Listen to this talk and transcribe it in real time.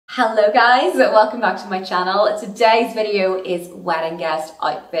Hello guys, welcome back to my channel. Today's video is wedding guest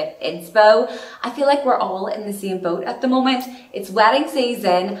outfit inspo. I feel like we're all in the same boat at the moment. It's wedding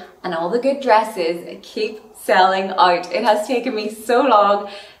season and all the good dresses keep selling out. It has taken me so long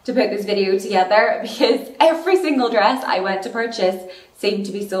to put this video together because every single dress I went to purchase seemed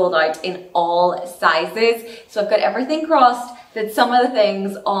to be sold out in all sizes. So I've got everything crossed that some of the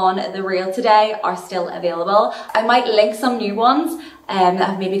things on the reel today are still available. I might link some new ones that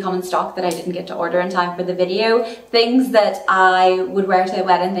have maybe come in stock that I didn't get to order in time for the video. Things that I would wear to a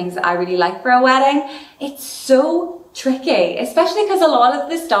wedding, things that I really like for a wedding. It's so tricky, especially because a lot of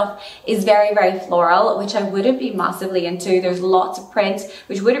this stuff is very, very floral, which I wouldn't be massively into. There's lots of print,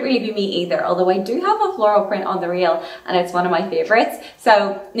 which wouldn't really be me either, although I do have a floral print on the reel and it's one of my favorites.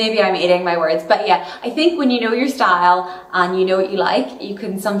 So maybe I'm eating my words, but yeah, I think when you know your style and you know what you like, you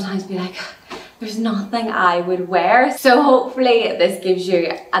can sometimes be like, there's nothing I would wear. So hopefully this gives you,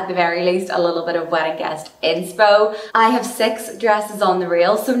 at the very least, a little bit of wedding guest inspo. I have 6 dresses on the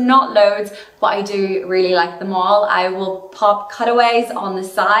reel, so not loads, but I do really like them all. I will pop cutaways on the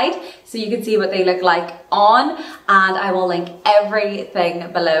side so you can see what they look like on, and I will link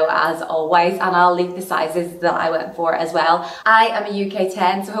everything below as always, and I'll leave the sizes that I went for as well. I am a UK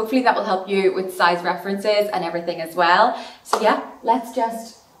 10, so hopefully that will help you with size references and everything as well. So yeah, let's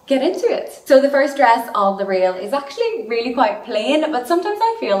just get into it. So the first dress on the reel is actually really quite plain, but sometimes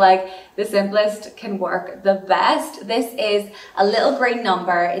I feel like the simplest can work the best. This is a little green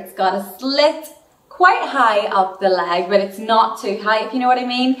number. It's got a slit quite high up the leg, but it's not too high, if you know what I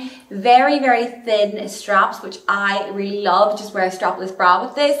mean. Very, very thin straps, which I really love. Just wear a strapless bra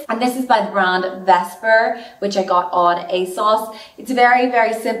with this. And this is by the brand Vesper, which I got on ASOS. It's a very,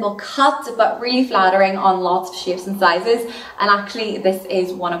 very simple cut, but really flattering on lots of shapes and sizes. And actually, this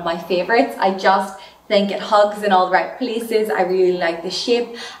is one of my favorites. I just think it hugs in all the right places. I really like the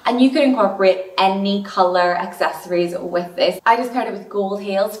shape, and you could incorporate any color accessories with this. I just paired it with gold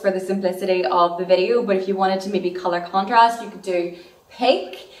heels for the simplicity of the video, but if you wanted to maybe color contrast, you could do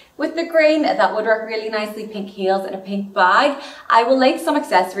pink with the green. That would work really nicely. Pink heels and a pink bag. I will link some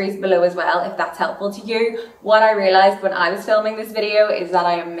accessories below as well if that's helpful to you. What I realized when I was filming this video is that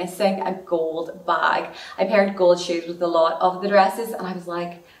I am missing a gold bag. I paired gold shoes with a lot of the dresses and I was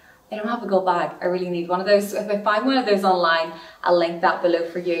like, I don't have a gold bag. I really need one of those. So if I find one of those online, I'll link that below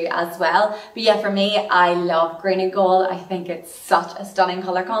for you as well. But yeah, for me, I love green and gold. I think it's such a stunning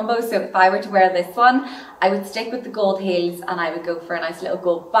color combo. So if I were to wear this one, I would stick with the gold heels and I would go for a nice little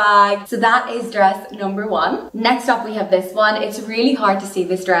gold bag. So that is dress number 1. Next up, we have this one. It's really hard to see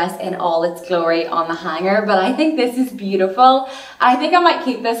this dress in all its glory on the hanger, but I think this is beautiful. I think I might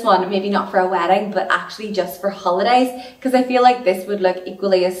keep this one, maybe not for a wedding, but actually just for holidays, because I feel like this would look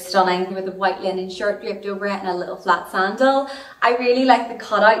equally as stunning with a white linen shirt draped over it and a little flat sandal. I really like the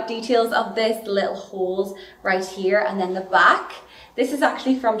cutout details of this, the little holes right here and then the back. This is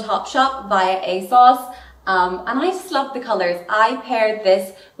actually from Topshop via ASOS. And I just love the colors. I paired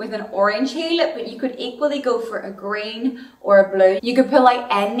this with an orange heel, but you could equally go for a green or a blue. You could pull out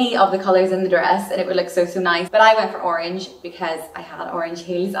any of the colors in the dress and it would look so, so nice. But I went for orange because I had orange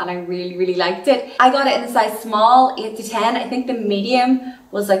heels and I really, really liked it. I got it in the size small, 8 to 10. I think the medium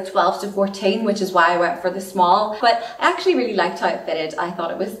was like 12 to 14, which is why I went for the small. But I actually really liked how it fitted. I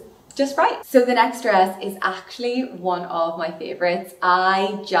thought it was just right. So the next dress is actually one of my favorites.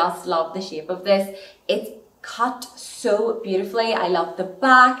 I just love the shape of this. It's cut so beautifully. I love the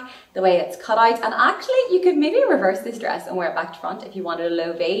back, the way it's cut out, and actually you could maybe reverse this dress and wear it back to front if you wanted a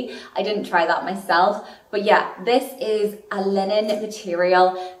low V. I didn't try that myself, but yeah, this is a linen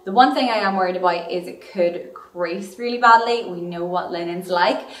material. The one thing I am worried about is it could crease really badly. We know what linen's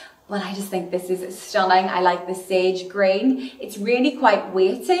like. But I just think this is stunning. I like the sage green. It's really quite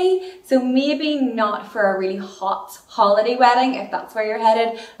weighty, so maybe not for a really hot holiday wedding if that's where you're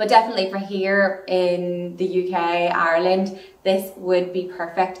headed, but definitely for here in the UK, Ireland, this would be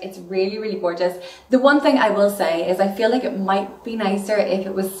perfect. It's really, really gorgeous. The one thing I will say is I feel like it might be nicer if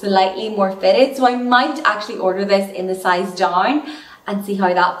it was slightly more fitted, so I might actually order this in the size down and see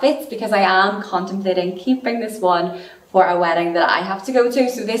how that fits, because I am contemplating keeping this one for a wedding that I have to go to.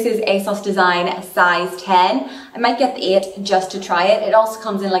 So this is ASOS Design size 10. I might get the 8 just to try it. It also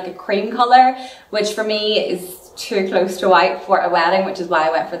comes in like a cream color, which for me is too close to white for a wedding, which is why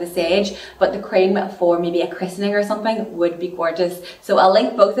I went for the sage. But the cream for maybe a christening or something would be gorgeous. So I'll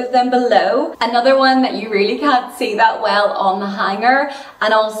link both of them below. Another one that you really can't see that well on the hanger,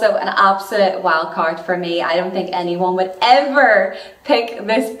 and also an absolute wild card for me. I don't think anyone would ever pick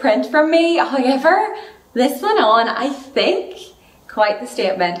this print from me. However, this one on, I think, quite the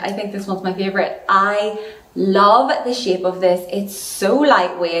statement. I think this one's my favorite. I Love the shape of this. It's so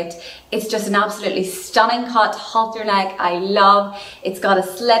lightweight. It's just an absolutely stunning cut, halter neck. I love. It's got a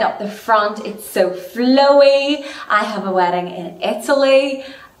slit up the front. It's so flowy. I have a wedding in Italy.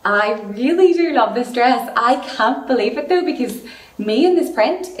 I really do love this dress. I can't believe it though, because me in this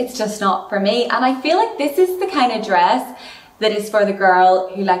print, it's just not for me. And I feel like this is the kind of dress that is for the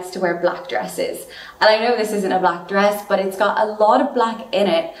girl who likes to wear black dresses. And I know this isn't a black dress, but it's got a lot of black in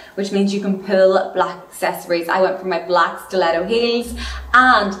it, which means you can pull black accessories. I went for my black stiletto heels,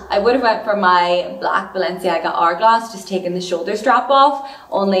 and I would have went for my black Balenciaga Hourglass, just taking the shoulder strap off,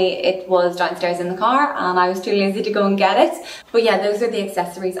 only it was downstairs in the car and I was too lazy to go and get it. But yeah, those are the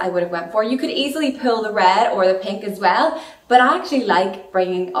accessories I would have went for. You could easily pull the red or the pink as well, but I actually like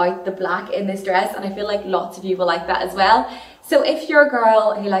bringing out the black in this dress, and I feel like lots of you will like that as well. So if you're a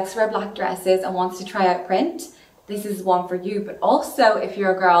girl who likes to wear black dresses and wants to try out print, this is one for you. But also if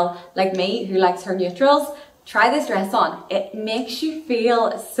you're a girl like me who likes her neutrals, try this dress on. It makes you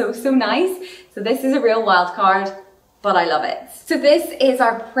feel so, so nice. So this is a real wild card, but I love it. So this is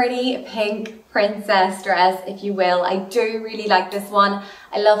our pretty pink princess dress, if you will. I do really like this one.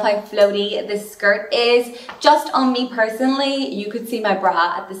 I love how floaty this skirt is. Just on me personally, you could see my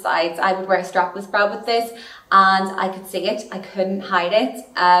bra at the sides. I would wear a strapless bra with this and I could see it. I couldn't hide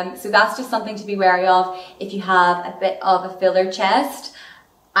it. So that's just something to be wary of if you have a bit of a filler chest.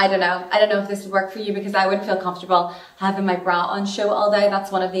 I don't know if this would work for you, because I wouldn't feel comfortable having my bra on show all day.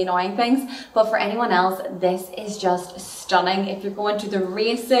 That's one of the annoying things. But for anyone else, this is just stunning. If you're going to the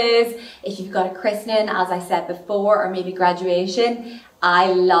races, if you've got a christening, as I said before, or maybe graduation,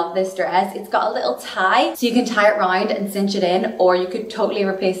 I love this dress. It's got a little tie, so you can tie it round and cinch it in, or you could totally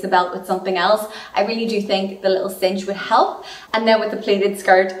replace the belt with something else. I really do think the little cinch would help. And then with the pleated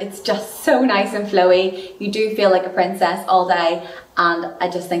skirt, it's just so nice and flowy. You do feel like a princess all day, and I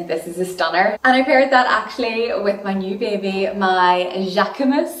just think this is a stunner. And I paired that actually with my new baby, my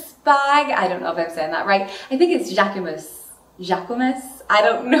Jacquemus bag. I don't know if I'm saying that right. I think it's Jacquemus. I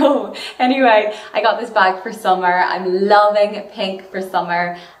don't know. Anyway, I got this bag for summer. I'm loving pink for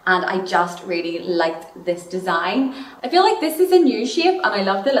summer, and I just really liked this design. I feel like this is a new shape, and I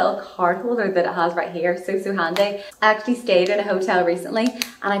love the little card holder that it has right here. So handy. I actually stayed in a hotel recently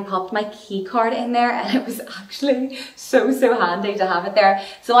and I popped my key card in there, and it was actually so handy to have it there.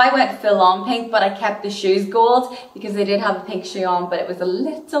 So I went full on pink, but I kept the shoes gold because they did have a pink shoe on, but it was a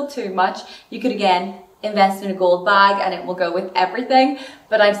little too much. You could again invest in a gold bag and it will go with everything,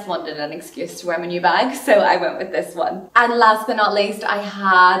 but I just wanted an excuse to wear my new bag, so I went with this one. And last but not least, I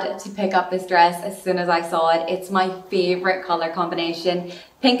had to pick up this dress as soon as I saw it. It's my favorite color combination.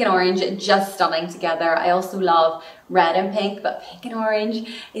 Pink and orange, just stunning together. I also love red and pink, but pink and orange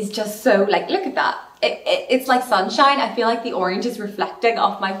is just so, like, look at that. It's like sunshine. I feel like the orange is reflecting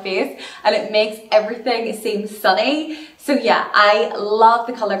off my face and it makes everything seem sunny. So yeah, I love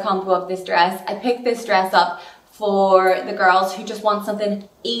the color combo of this dress. I picked this dress up for the girls who just want something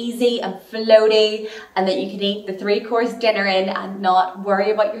easy and floaty and that you can eat the 3-course dinner in and not worry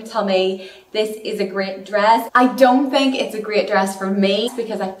about your tummy. This is a great dress. I don't think it's a great dress for me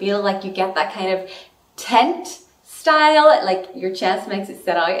because I feel like you get that kind of tent style, like your chest makes it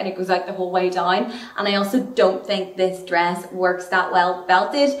sit out and it goes out the whole way down. And I also don't think this dress works that well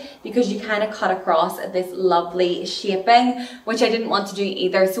belted because you kind of cut across this lovely shaping, which I didn't want to do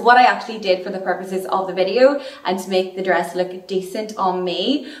either. So what I actually did for the purposes of the video and to make the dress look decent on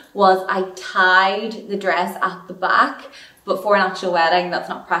me was I tied the dress at the back. But for an actual wedding, that's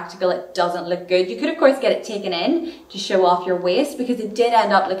not practical. It doesn't look good. You could, of course, get it taken in to show off your waist because it did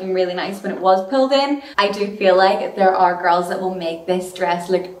end up looking really nice when it was pulled in. I do feel like there are girls that will make this dress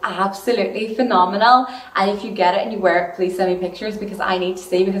look absolutely phenomenal. And if you get it and you wear it, please send me pictures because I need to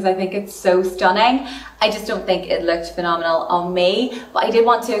see, because I think it's so stunning. I just don't think it looked phenomenal on me, but I did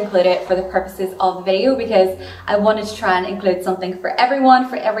want to include it for the purposes of the video because I wanted to try and include something for everyone,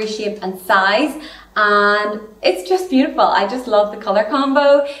 for every shape and size. And it's just beautiful. I just love the color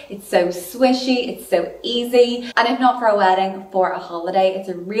combo. It's so swishy, it's so easy, and if not for a wedding, for a holiday. It's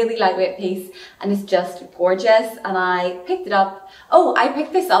a really lightweight piece and it's just gorgeous. And I picked it up. Oh, I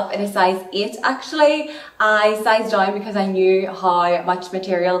picked this up in a size 8 actually. I sized down because I knew how much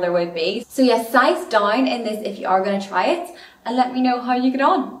material there would be. So yes, size down in this if you are going to try it, and let me know how you get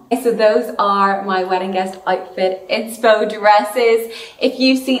on. So those are my wedding guest outfit inspo dresses. If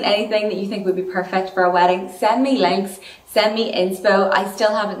you've seen anything that you think would be perfect for a wedding, send me links, send me inspo. I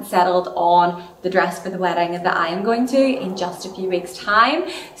still haven't settled on the dress for the wedding that I am going to in just a few weeks' time.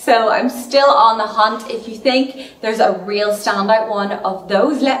 So I'm still on the hunt. If you think there's a real standout one of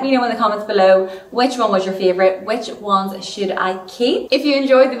those, let me know in the comments below which one was your favorite, which ones should I keep. If you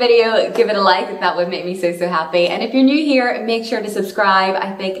enjoyed the video, give it a like. That would make me so happy. And if you're new here, make sure to subscribe.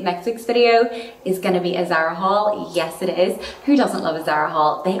 I think next week's video is going to be a Zara haul. Yes, it is. Who doesn't love a Zara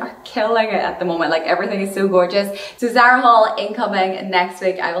haul? They are killing it at the moment. Like, everything is so gorgeous. So Zara haul incoming next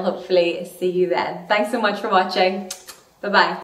week. I will hopefully see you then. Thanks so much for watching. Bye bye.